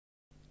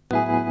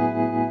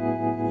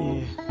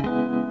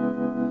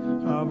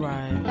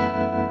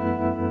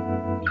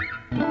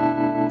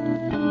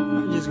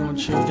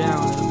chill down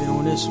a little bit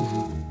on this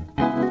one.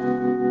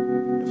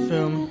 You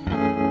feel me?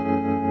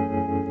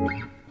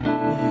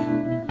 Yeah.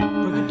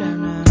 Break it down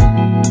now.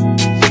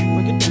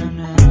 Break it down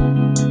now.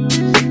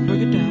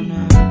 Break it down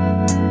now.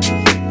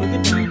 Break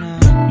it down now.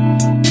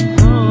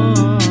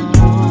 Oh,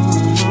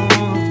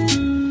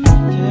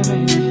 yeah,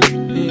 baby.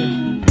 Yeah.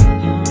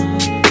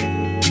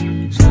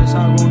 So that's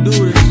how we're gonna do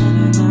this.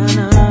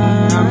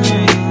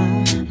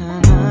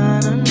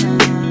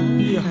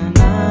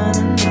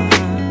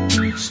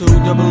 So 002.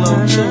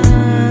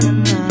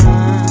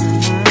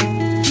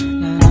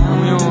 And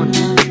we on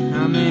this,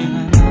 I mean,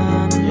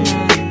 yeah,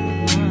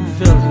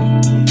 feel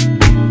it,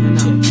 you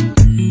know.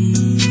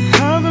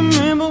 I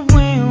remember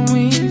when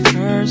we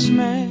first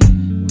met,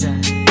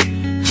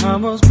 I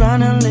was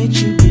bound to let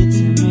you get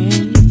to me.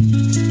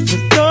 The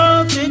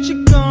thought that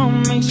you're gone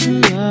makes me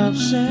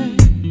upset,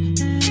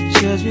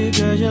 just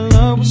because your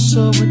love was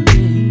so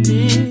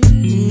addictive.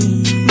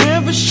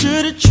 Never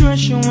should've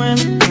trusted you in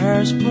the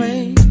first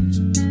place,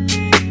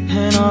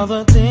 and all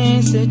the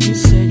things that you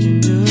said you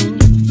do.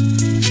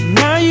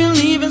 Now you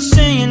leave and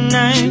saying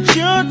I ain't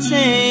your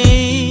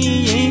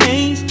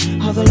taste.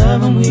 All the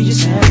loving we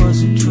just had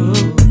wasn't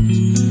true.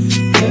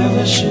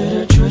 Never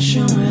should've trusted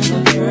you in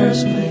the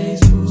first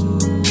place, ooh.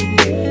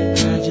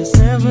 I just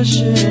never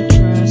should've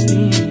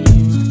trusted you.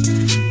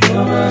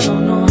 Now I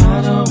don't know how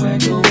to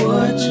act or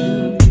what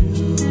to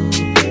do.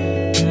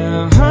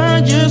 Now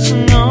I just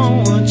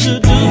know what to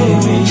do.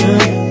 Baby,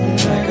 you're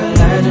like a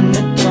light in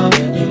the dark.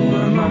 You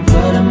were my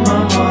blood and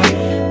my heart.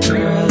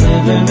 Girl,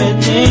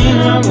 everything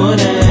I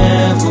would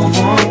ever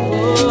want.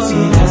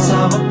 See, that's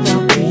how I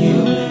felt for you,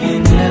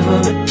 and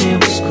everything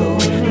was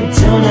cool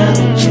until now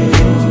that you're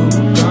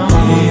gone.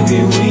 Baby,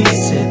 we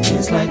said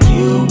things like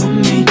you and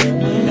me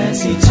will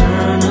last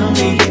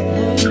eternally.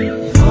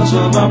 Those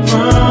were our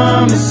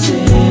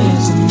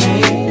promises we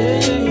made.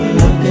 But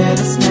look at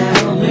us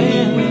now,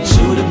 baby, we're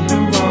two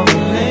different roles.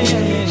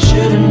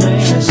 Shouldn't have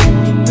trusted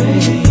me,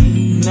 baby.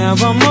 Now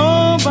I'm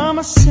all by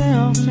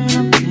myself and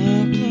I'm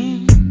thinking,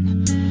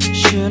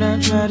 should I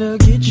try to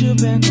get you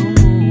back or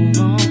move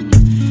on?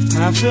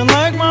 I feel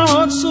like my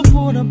heart's so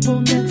bored up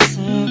on that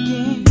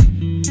sinking.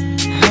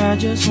 I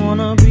just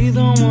wanna be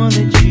the one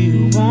that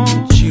you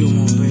want,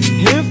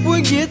 baby. If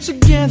we get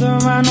together,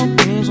 I know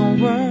things won't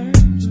work,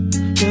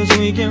 'cause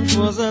we can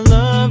force our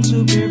love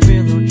to be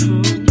real or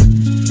true.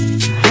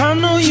 I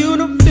know you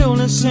don't feel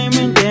the same,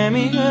 and damn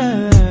it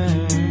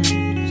hurts.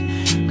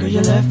 Girl,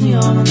 you left me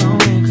all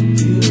alone and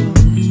confused.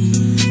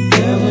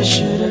 Never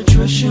should've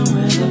trusted you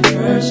in the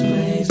first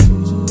place,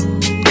 ooh.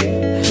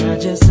 I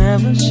just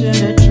never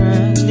should've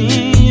trusted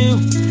you.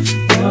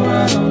 Now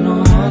I don't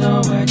know how to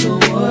act or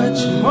what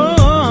to do.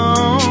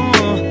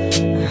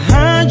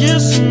 I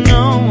just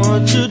know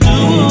what to do.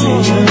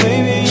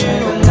 Baby,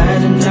 you're a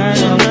light and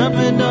lighting up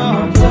it all.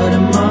 My blood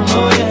and my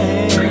heart,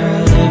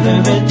 girl,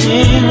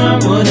 everything I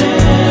would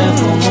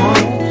ever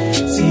want.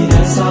 See,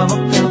 that's how I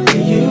felt for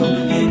you,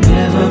 and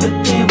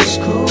everything was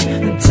cool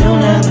until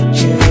now that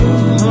you're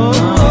gone.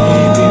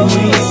 Baby,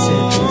 we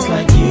said things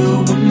like you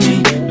and me,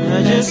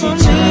 not just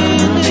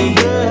eternally.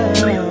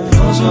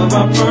 Those were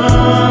our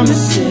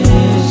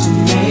promises we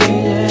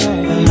made.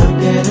 But look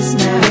at us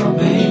now,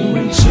 baby,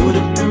 we're two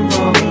different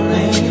roles.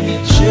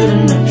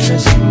 Shouldn't have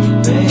trusted me,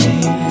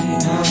 babe.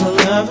 Now the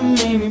love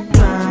made me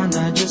blind. I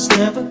just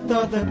never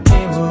thought that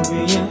pain would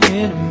be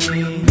ahead of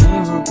me.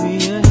 Pain would be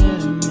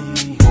ahead of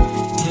me.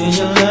 And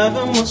your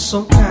loving was so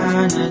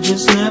kind. I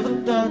just never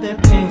thought that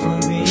pain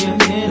would be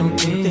ahead of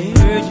me. They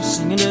heard you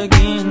sing it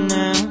again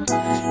now.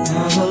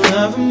 Now the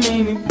loving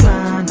made me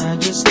blind. I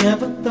just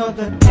never thought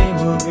that pain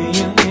would be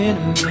ahead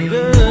of me.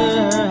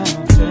 Girl, I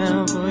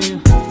fell for you.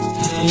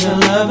 And your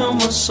loving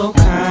was so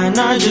kind.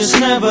 I just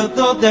never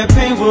thought that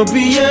pain would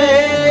be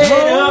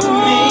ahead of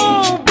me.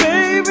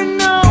 Baby,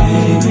 no.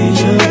 Baby,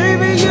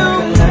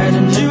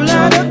 you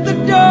light up the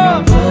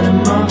dark. My blood and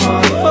my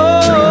heart.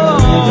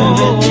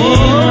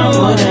 Everything I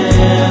would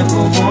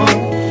ever want.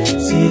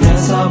 See,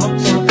 that's how I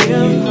felt for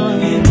you,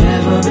 and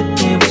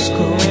everything was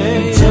cool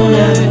until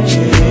now that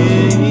you're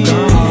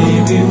gone.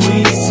 Baby, we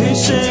said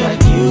things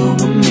like you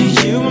and me,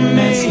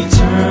 that's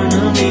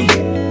eternally.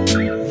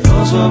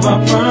 Those were our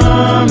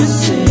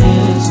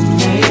promises we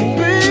made.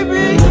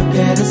 Baby, look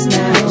at us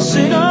now,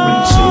 baby,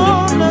 we're two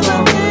different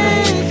roles.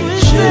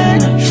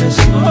 Shouldn't have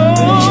trusted me,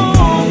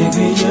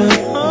 baby. You're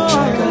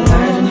like a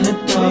light in the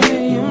dark.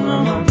 You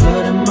were my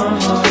blood and my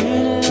heart.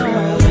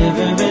 Girl,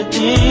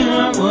 everything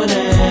I would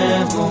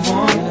ever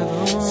want.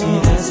 See,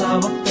 that's how I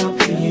felt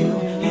for you,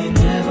 and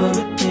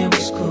everything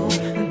was cool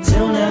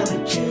until now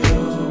that you're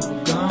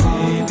gone.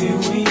 Baby,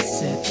 we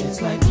said things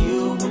like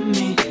you and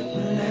me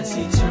will last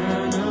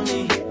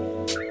eternally.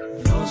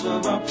 Those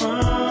were our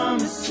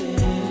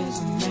promises.